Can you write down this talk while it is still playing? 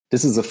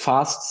This is a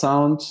fast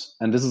sound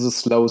and this is a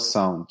slow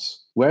sound.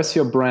 Where's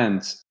your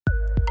brand?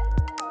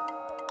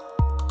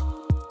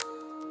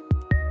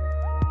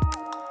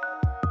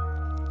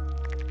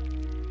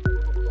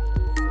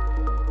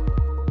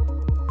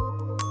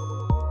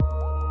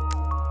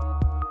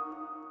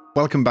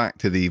 Welcome back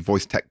to the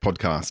Voice Tech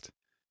Podcast.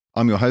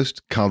 I'm your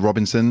host, Carl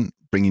Robinson,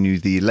 bringing you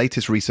the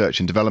latest research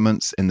and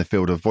developments in the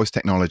field of voice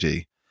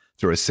technology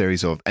through a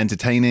series of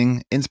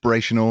entertaining,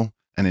 inspirational,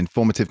 and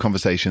informative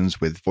conversations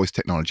with voice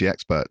technology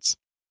experts.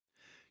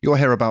 You'll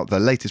hear about the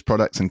latest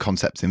products and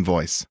concepts in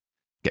voice,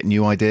 get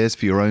new ideas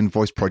for your own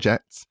voice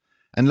projects,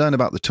 and learn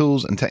about the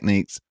tools and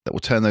techniques that will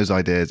turn those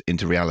ideas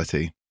into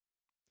reality.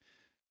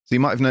 So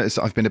you might have noticed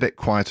that I've been a bit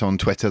quiet on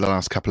Twitter the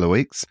last couple of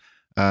weeks.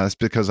 It's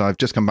because I've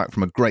just come back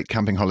from a great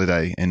camping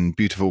holiday in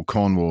beautiful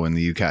Cornwall in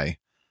the UK.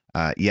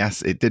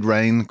 Yes, it did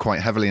rain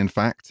quite heavily, in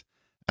fact,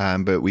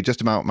 but we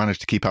just about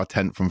managed to keep our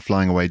tent from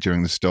flying away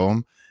during the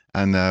storm,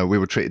 and we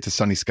were treated to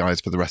sunny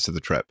skies for the rest of the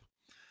trip.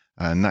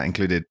 And that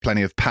included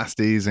plenty of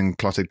pasties and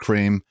clotted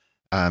cream,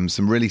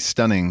 some really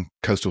stunning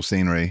coastal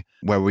scenery,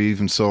 where we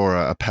even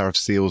saw a pair of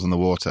seals in the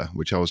water,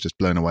 which I was just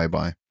blown away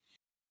by.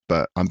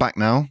 But I'm back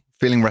now,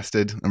 feeling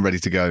rested and ready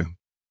to go.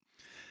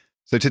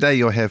 So today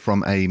you'll hear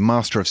from a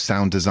master of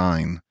sound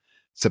design,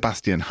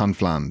 Sebastian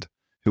Hanfland,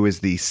 who is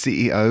the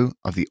CEO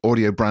of the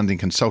audio branding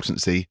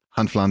consultancy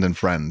Hanfland and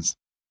Friends.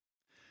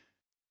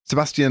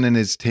 Sebastian and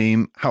his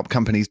team help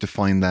companies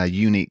define their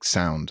unique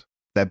sound,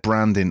 their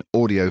brand in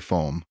audio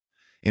form,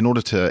 in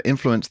order to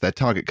influence their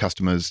target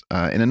customers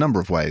in a number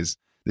of ways.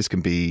 This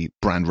can be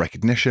brand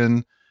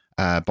recognition,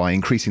 by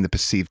increasing the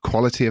perceived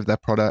quality of their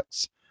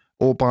products,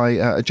 or by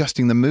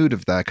adjusting the mood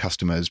of their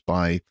customers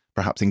by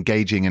perhaps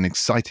engaging and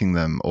exciting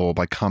them, or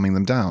by calming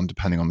them down,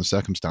 depending on the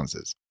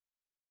circumstances.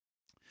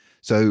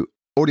 So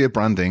audio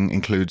branding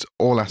includes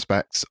all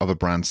aspects of a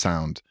brand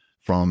sound,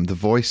 from the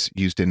voice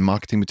used in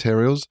marketing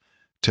materials,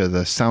 to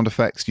the sound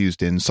effects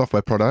used in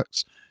software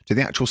products, to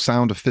the actual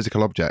sound of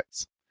physical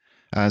objects.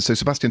 So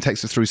Sebastian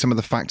takes us through some of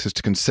the factors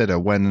to consider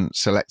when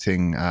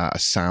selecting a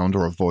sound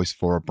or a voice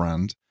for a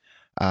brand,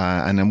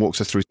 and then walks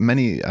us through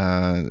many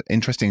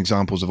interesting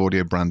examples of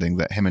audio branding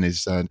that him and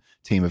his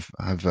team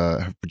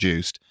have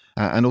produced,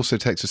 and also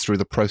takes us through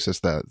the process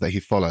that he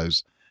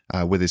follows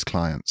with his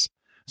clients.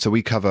 So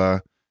we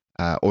cover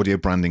audio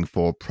branding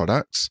for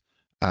products,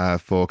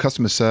 for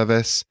customer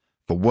service,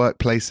 for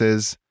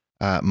workplaces,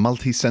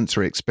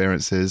 multi-sensory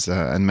experiences,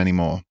 and many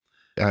more.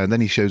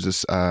 Then he shows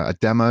us a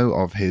demo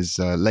of his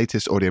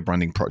latest audio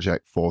branding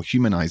project for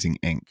Humanizing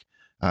Inc.,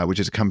 which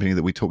is a company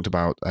that we talked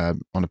about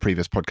on a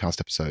previous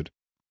podcast episode.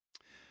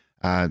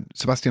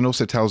 Sebastian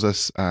also tells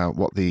us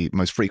what the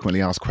most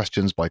frequently asked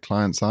questions by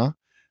clients are,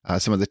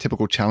 some of the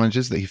typical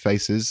challenges that he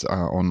faces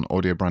on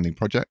audio branding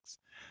projects,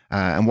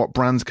 and what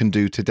brands can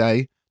do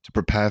today to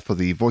prepare for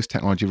the voice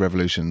technology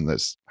revolution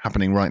that's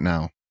happening right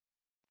now.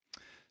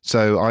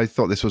 So I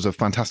thought this was a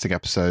fantastic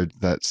episode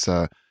that's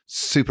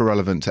super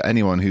relevant to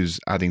anyone who's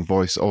adding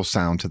voice or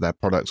sound to their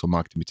products or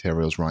marketing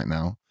materials right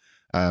now.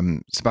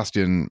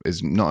 Sebastian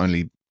is not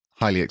only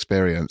highly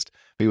experienced,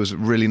 but he was a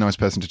really nice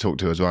person to talk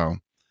to as well.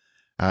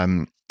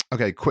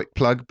 Okay, quick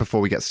plug before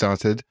we get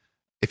started.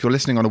 If you're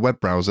listening on a web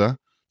browser,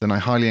 then I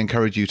highly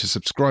encourage you to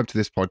subscribe to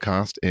this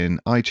podcast in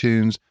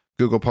iTunes,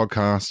 Google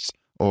Podcasts,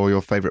 or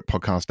your favorite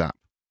podcast app.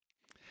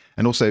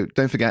 And also,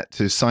 don't forget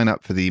to sign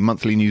up for the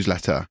monthly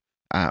newsletter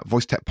at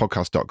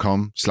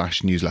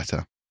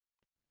voicetechpodcast.com/newsletter.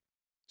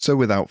 So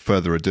without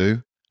further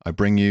ado, I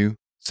bring you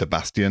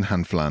Sebastian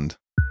Hanfland.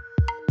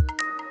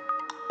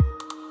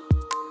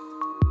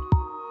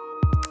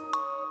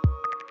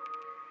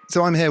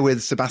 So I'm here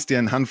with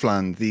Sebastian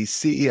Hanfland, the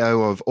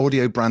CEO of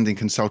audio branding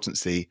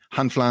consultancy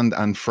Hanfland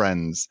and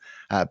Friends,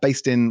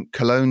 based in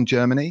Cologne,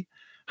 Germany.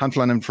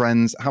 Hanfland and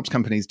Friends helps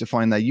companies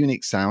define their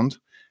unique sound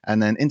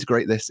and then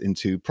integrate this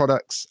into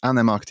products and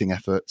their marketing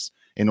efforts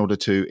in order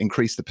to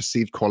increase the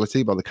perceived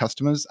quality by the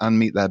customers and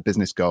meet their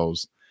business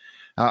goals.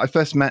 I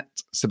first met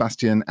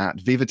Sebastian at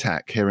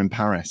Vivatech here in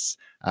Paris.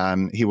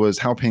 He was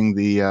helping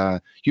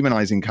the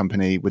Humanizing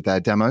company with their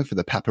demo for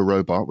the Pepper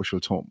robot, which we'll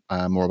talk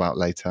more about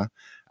later.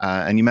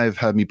 And you may have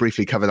heard me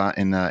briefly cover that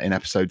in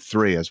episode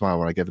 3 as well,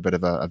 where I gave a bit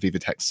of a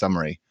Vivatech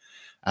summary.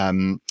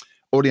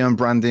 Audio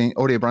branding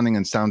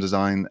and sound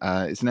design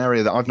is an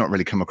area that I've not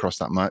really come across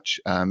that much.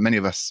 Many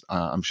of us,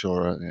 I'm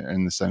sure, are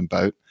in the same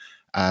boat.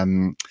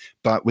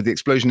 But with the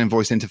explosion in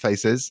voice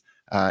interfaces,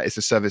 it's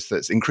a service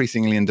that's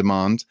increasingly in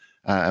demand,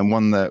 and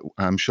one that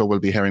I'm sure we'll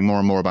be hearing more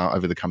and more about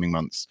over the coming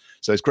months.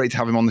 So it's great to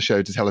have him on the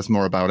show to tell us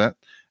more about it.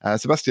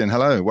 Sebastian,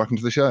 hello. Welcome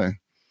to the show.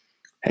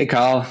 Hey,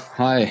 Carl.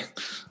 Hi.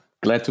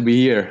 Glad to be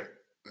here.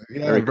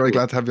 Yeah, very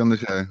glad to have you on the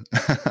show.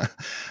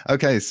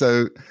 Okay,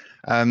 so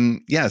so I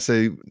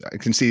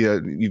can see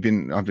I've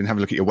been having a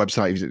look at your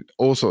website. You've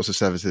all sorts of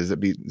services.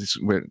 It's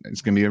going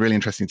to be really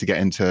interesting to get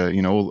into,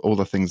 all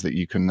the things that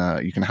you can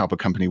help a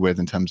company with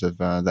in terms of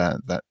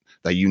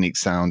their unique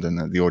sound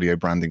and the audio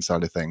branding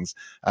side of things.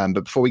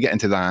 But before we get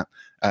into that,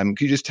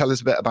 could you just tell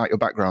us a bit about your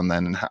background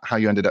then and how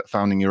you ended up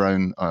founding your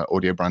own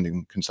audio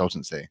branding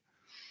consultancy?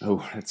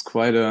 Oh, it's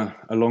quite a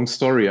long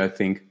story, I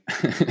think.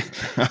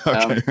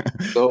 Okay.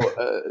 So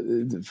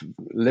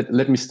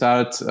let me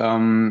start.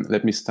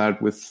 Let me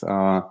start with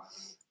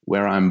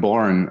where I'm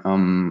born.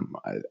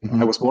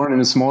 I was born in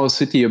a small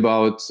city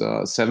about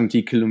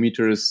 70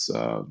 kilometers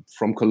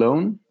from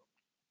Cologne,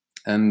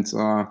 and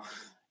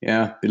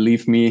yeah,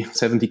 believe me,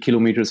 70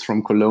 kilometers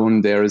from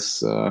Cologne, there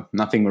is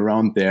nothing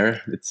around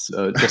there. It's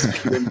just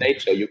pure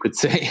nature, you could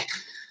say.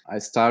 I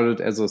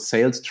started as a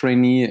sales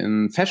trainee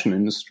in fashion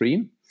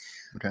industry.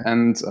 Okay.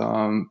 And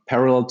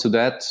parallel to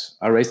that,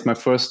 I raised my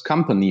first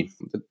company.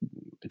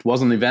 It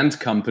was an event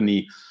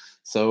company.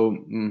 So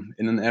in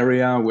an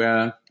area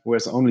where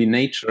there's only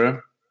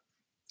nature,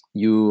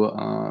 you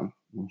are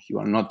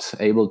not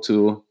able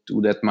to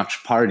do that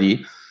much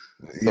party.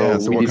 So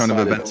what kind of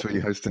events were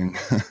you hosting?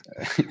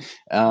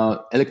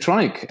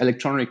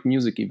 Electronic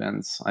music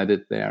events I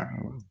did there.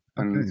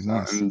 Okay,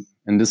 nice. And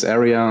in this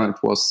area, it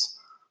was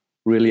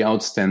really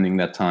outstanding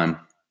that time.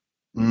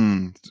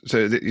 So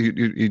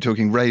you're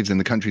talking raves in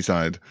the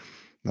countryside?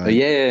 Like...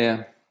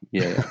 Yeah.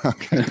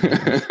 Okay.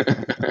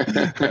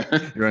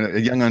 You're a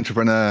young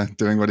entrepreneur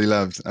doing what he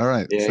loves. All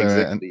right. Yeah, so,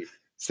 exactly.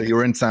 So you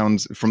were in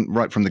sound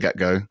right from the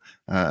get-go,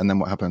 and then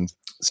what happened?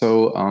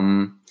 So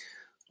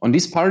on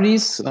these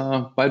parties,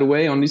 by the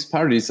way, on these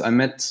parties, I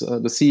met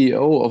the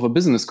CEO of a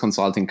business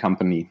consulting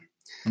company.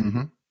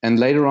 Mm-hmm. And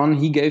later on,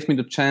 he gave me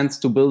the chance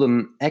to build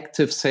an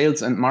active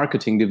sales and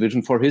marketing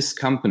division for his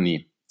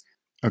company.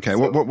 Okay,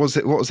 so, what was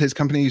it? What was his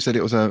company? You said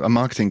it was a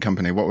marketing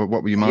company. What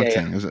were you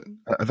marketing? Yeah. Was it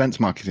events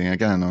marketing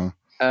again, or?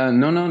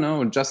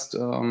 No. Just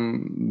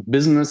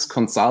business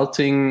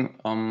consulting,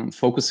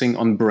 focusing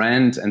on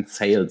brand and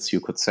sales,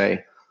 you could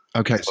say.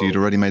 Okay, so you'd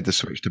already made the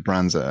switch to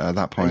brands at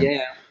that point.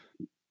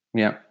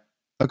 Yeah.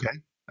 Okay.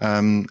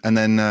 And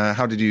then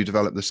how did you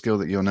develop the skill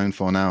that you're known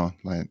for now?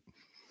 Like,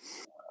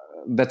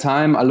 that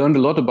time, I learned a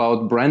lot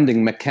about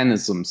branding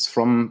mechanisms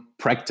from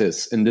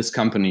practice in this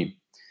company.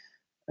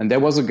 And there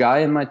was a guy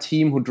in my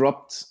team who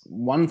dropped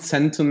one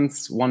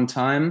sentence one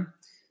time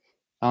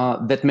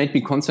that made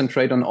me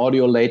concentrate on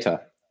audio later.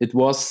 It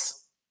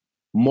was,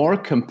 more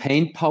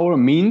campaign power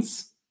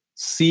means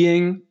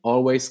seeing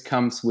always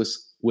comes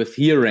with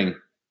hearing.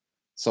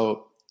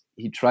 So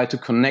he tried to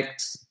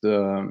connect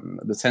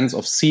the sense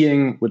of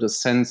seeing with a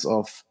sense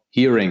of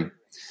hearing.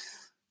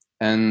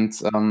 And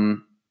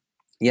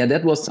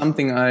that was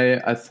something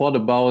I thought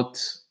about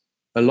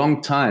a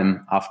long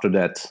time after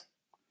that.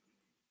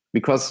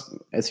 Because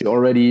as you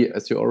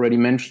already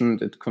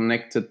mentioned, it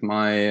connected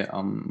my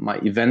my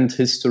event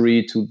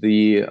history to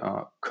the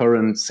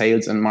current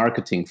sales and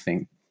marketing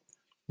thing.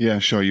 Yeah,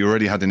 sure. You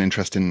already had an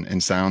interest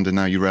in sound, and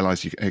now you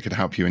realize it could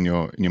help you in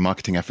your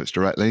marketing efforts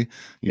directly.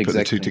 You put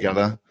the two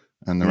together,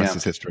 and the rest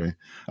is history.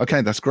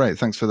 Okay, that's great.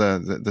 Thanks for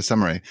the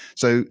summary.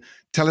 So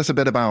tell us a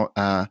bit about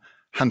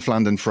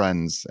Hanfland and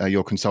Friends,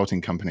 your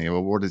consulting company,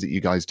 or what is it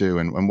you guys do,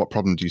 and what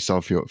problem do you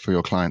solve for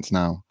your clients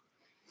now?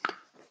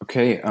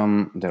 Okay,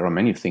 there are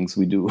many things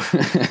we do. I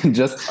can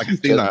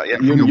see that. Yeah,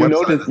 you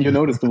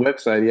noticed the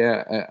website.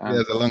 Yeah,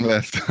 there's a long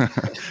list.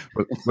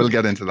 We'll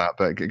get into that,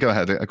 but go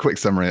ahead. A quick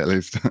summary, at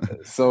least.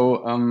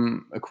 So,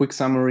 a quick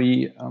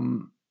summary.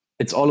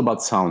 It's all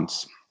about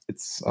sound.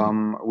 It's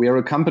we are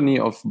a company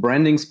of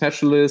branding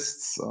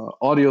specialists,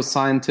 audio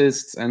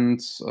scientists, and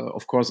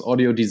of course,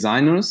 audio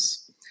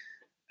designers.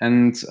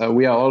 And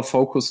we are all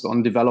focused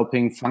on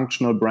developing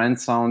functional brand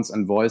sounds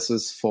and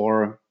voices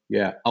for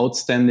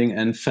outstanding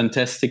and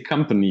fantastic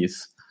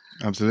companies.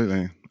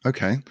 Absolutely.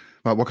 Okay.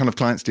 Well, what kind of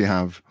clients do you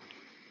have?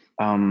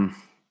 Our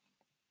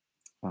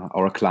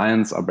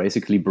clients are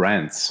basically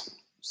brands.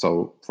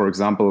 So, for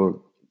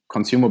example,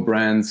 consumer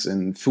brands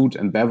in food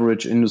and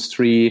beverage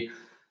industry,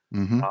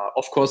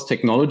 of course,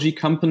 technology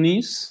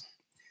companies,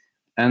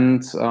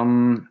 and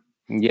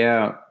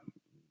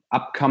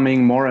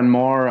upcoming more and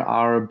more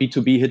are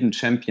B2B hidden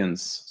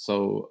champions.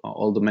 So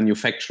all the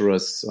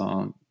manufacturers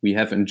we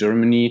have in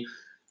Germany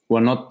who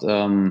are not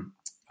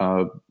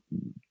a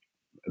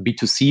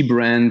B2C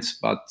brand,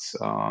 but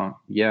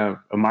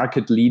a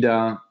market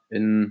leader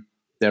in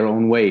their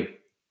own way.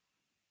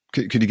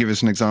 Could you give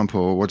us an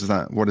example? What is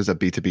a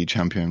B2B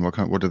champion?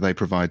 What do they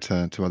provide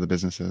to other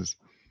businesses?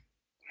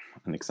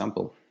 An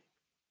example.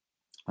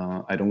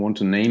 I don't want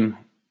to name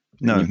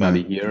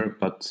anybody here,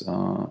 but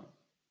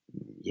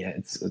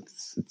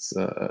it's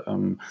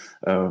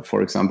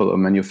for example, a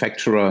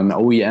manufacturer, an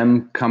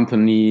OEM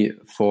company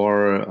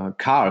for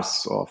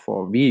cars or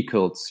for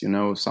vehicles. You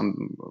know,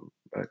 some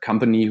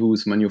company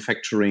who's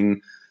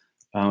manufacturing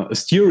a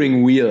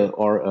steering wheel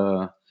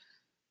or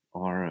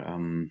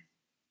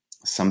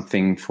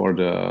something for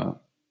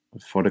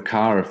the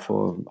car,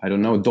 for I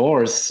don't know,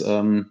 doors.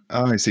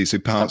 I see. So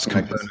parts,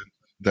 components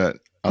that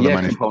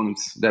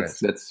components. That's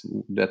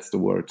the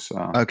word.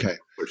 Okay.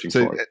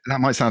 So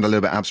that might sound a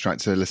little bit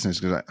abstract to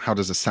listeners. How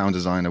does a sound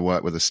designer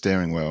work with a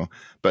steering wheel?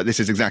 But this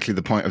is exactly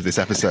the point of this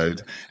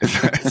episode.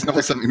 It's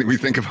not something that we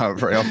think about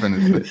very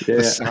often. It's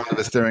the sound of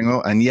a steering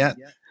wheel, and yet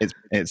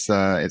it's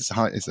a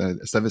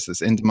service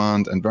that's in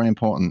demand and very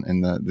important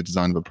in the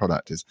design of a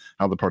product. Is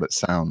how the product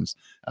sounds.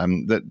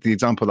 The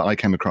example that I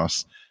came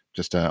across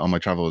just on my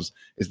travels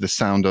is the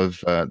sound of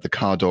the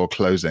car door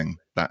closing.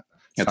 That's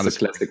the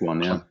classic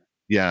one, yeah.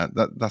 Yeah,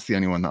 that's the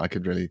only one that I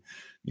could really,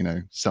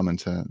 summon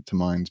to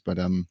mind. But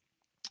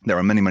there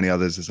are many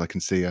others, as I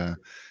can see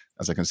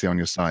on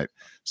your site.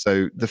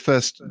 So the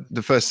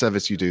first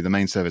service you do, the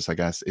main service, I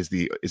guess, is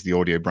the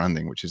audio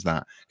branding, which is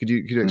that. Could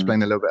you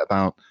explain a little bit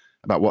about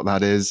what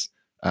that is,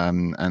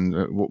 and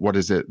what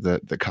is it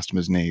that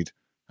customers need,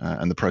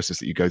 and the process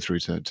that you go through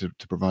to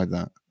provide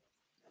that?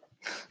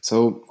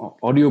 So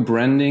audio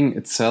branding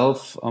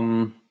itself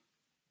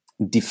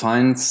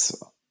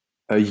defines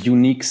a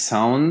unique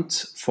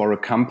sound for a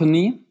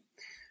company,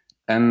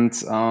 and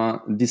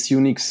this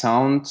unique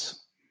sound,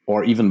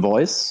 or even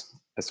voice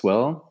as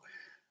well,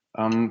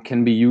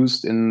 can be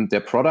used in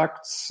their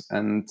products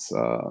and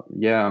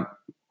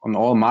on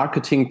all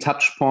marketing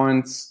touch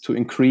points to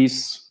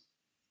increase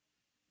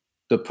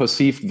the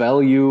perceived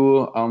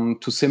value,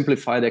 to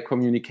simplify their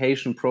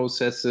communication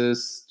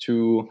processes,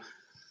 to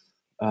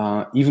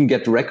even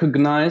get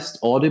recognized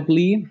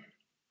audibly.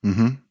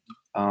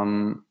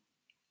 Mm-hmm.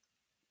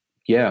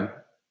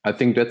 I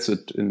think that's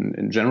it.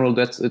 In general,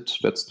 that's it.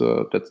 That's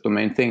the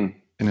main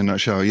thing. In a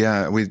nutshell,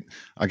 yeah.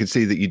 I could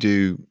see that you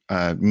do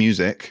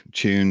music,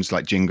 tunes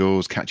like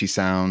jingles, catchy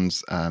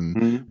sounds,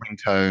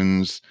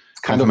 ringtones,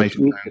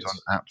 confirmation tones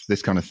on apps,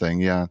 this kind of thing,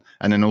 yeah.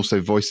 And then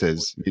also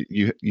voices.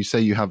 You say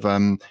you have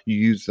you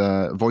use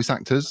voice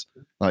actors,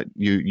 like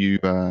you're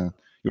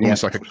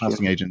almost like a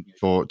casting agent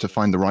to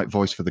find the right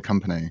voice for the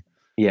company.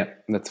 Yeah,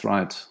 that's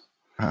right.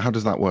 How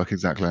does that work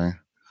exactly?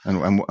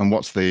 And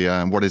what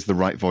is the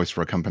right voice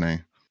for a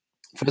company?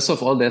 First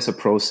of all, there's a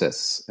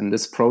process. In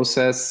this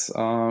process,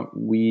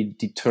 we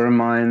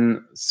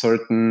determine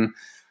certain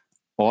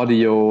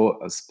audio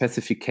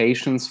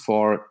specifications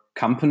for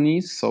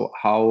companies. So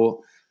how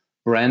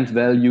brand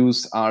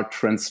values are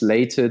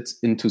translated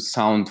into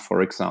sound,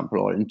 for example,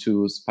 or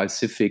into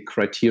specific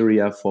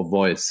criteria for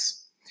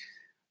voice.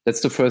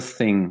 That's the first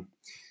thing.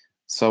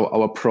 So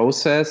our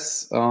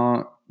process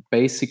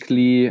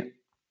basically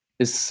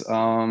is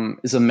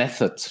a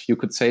method. You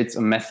could say it's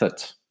a method.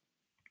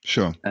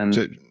 Sure. And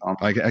so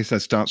I guess that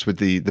starts with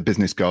the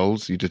business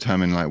goals. You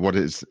determine like what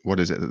is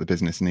it that the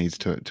business needs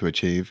to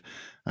achieve.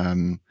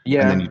 And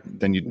then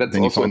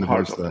you find the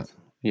voice that.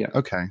 Yeah.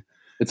 Okay.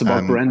 It's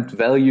about brand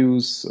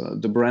values,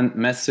 the brand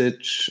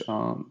message,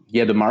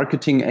 the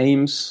marketing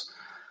aims,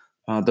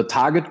 the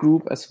target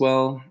group as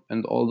well,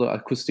 and all the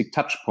acoustic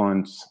touch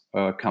points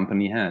a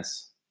company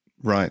has.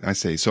 Right, I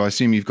see. So I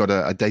assume you've got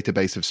a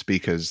database of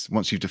speakers.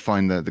 Once you've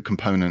defined the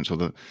components or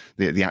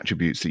the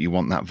attributes that you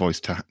want that voice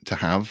to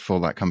have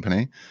for that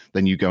company,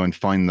 then you go and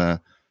find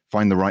the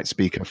right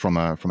speaker from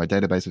a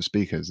database of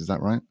speakers. Is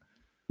that right?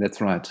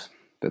 That's right.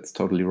 That's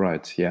totally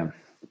right. Yeah,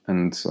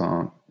 and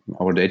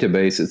our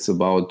database is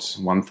about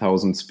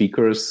 1,000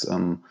 speakers,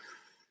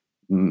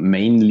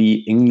 mainly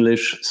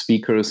English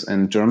speakers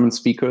and German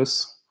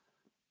speakers,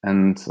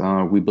 and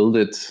we built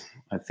it,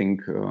 I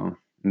think,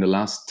 in the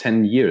last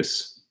 10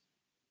 years.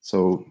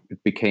 So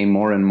it became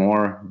more and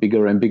more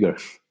bigger and bigger.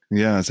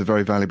 Yeah, it's a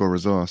very valuable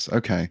resource.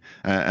 Okay.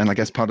 And I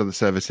guess part of the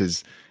service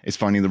is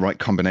finding the right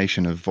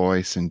combination of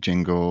voice and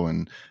jingle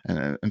and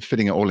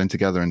fitting it all in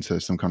together into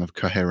some kind of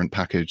coherent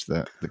package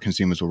that the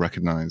consumers will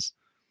recognize.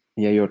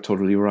 Yeah, you're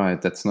totally right.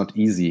 That's not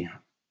easy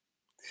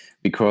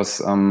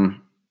because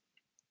in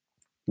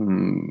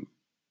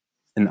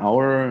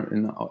our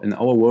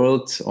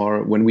world,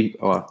 or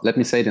let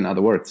me say it in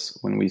other words,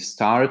 when we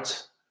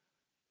start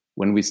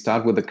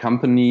with a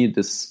company,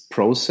 this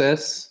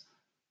process,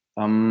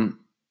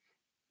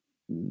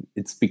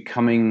 it's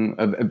becoming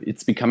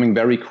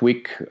very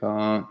quick.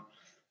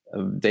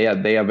 They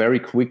are very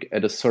quick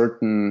at a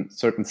certain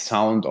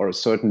sound or a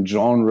certain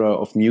genre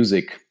of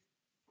music.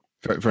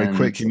 Very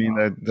quick. You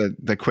mean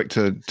they're quick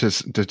to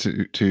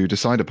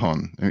decide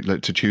upon,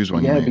 like to choose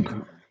one? Yeah,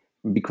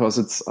 because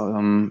it's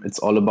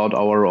all about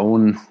our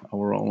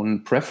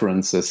own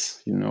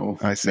preferences.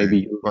 I see.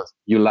 Maybe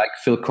you like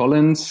Phil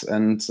Collins,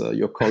 and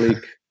your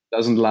colleague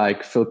doesn't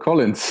like Phil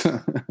Collins.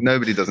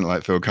 Nobody doesn't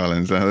like Phil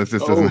Collins.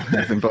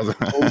 It's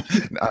impossible.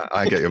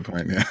 I get your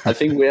point. Yeah. I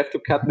think we have to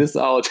cut this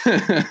out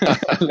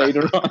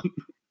later on.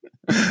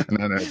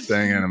 No, it's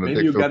staying in.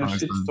 Maybe you got a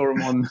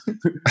shitstorm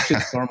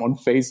on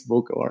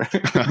Facebook, or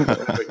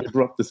you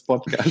dropped this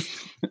podcast.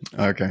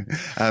 Okay,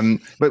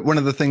 but one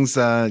of the things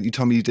you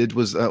told me you did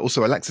was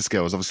also Alexa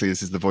skills. Obviously,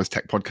 this is the Voice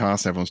Tech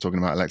podcast. Everyone's talking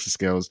about Alexa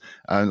skills.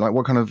 Like,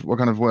 what kind of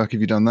work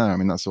have you done there? I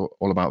mean, that's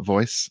all about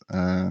voice.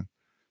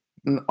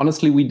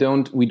 Honestly, we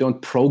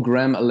don't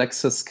program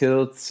Alexa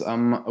skills.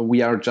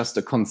 We are just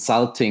a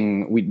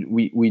consulting.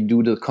 We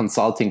do the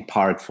consulting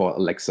part for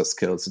Alexa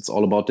skills. It's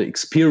all about the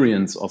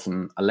experience of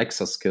an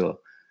Alexa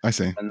skill. I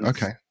see. And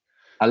okay.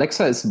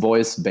 Alexa is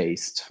voice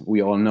based.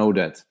 We all know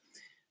that,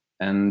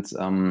 and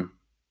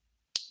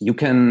you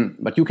can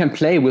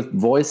play with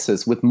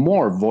voices, with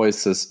more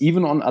voices,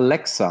 even on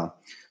Alexa.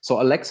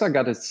 So Alexa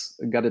got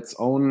its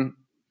own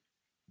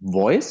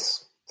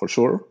voice for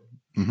sure.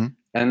 Mm-hmm.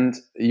 And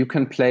you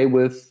can play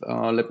with,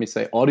 let me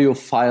say, audio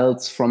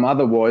files from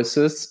other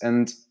voices.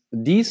 And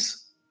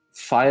these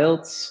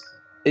files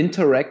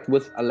interact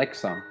with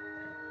Alexa.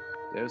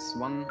 There's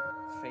one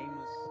famous...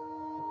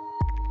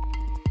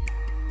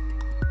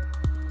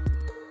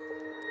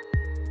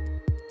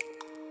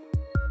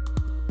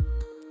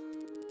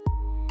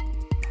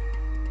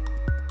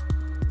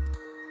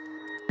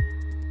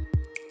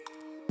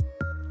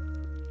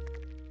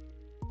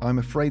 I'm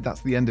afraid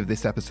that's the end of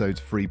this episode's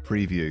free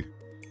preview.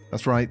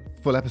 That's right,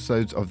 full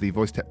episodes of the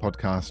Voice Tech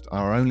podcast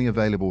are only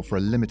available for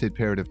a limited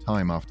period of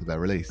time after their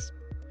release.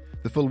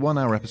 The full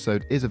 1-hour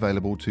episode is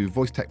available to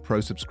Voice Tech Pro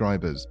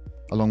subscribers,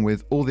 along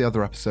with all the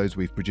other episodes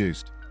we've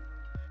produced.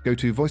 Go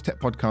to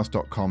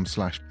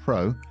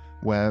voicetechpodcast.com/pro,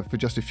 where for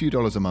just a few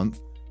dollars a month,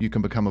 you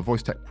can become a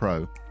Voice Tech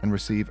Pro and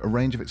receive a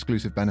range of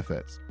exclusive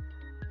benefits.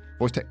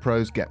 Voice Tech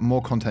Pros get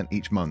more content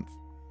each month.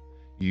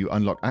 You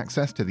unlock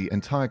access to the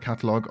entire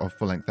catalogue of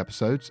full-length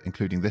episodes,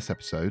 including this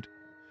episode.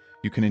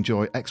 You can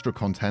enjoy extra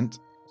content,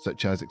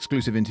 such as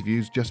exclusive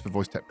interviews just for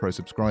Voice Tech Pro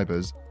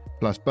subscribers,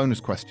 plus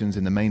bonus questions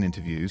in the main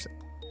interviews.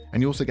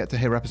 And you also get to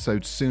hear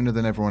episodes sooner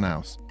than everyone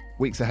else,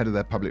 weeks ahead of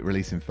their public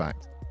release in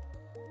fact.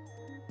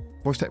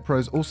 Voice Tech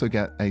Pros also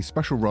get a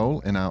special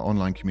role in our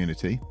online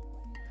community,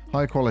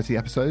 higher quality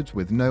episodes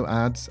with no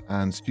ads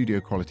and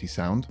studio quality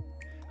sound,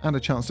 and a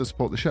chance to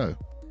support the show,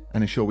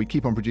 and ensure we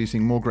keep on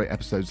producing more great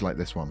episodes like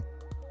this one.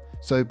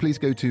 So please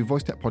go to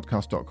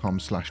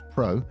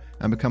voicetechpodcast.com/pro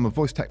and become a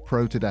Voice Tech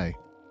Pro today.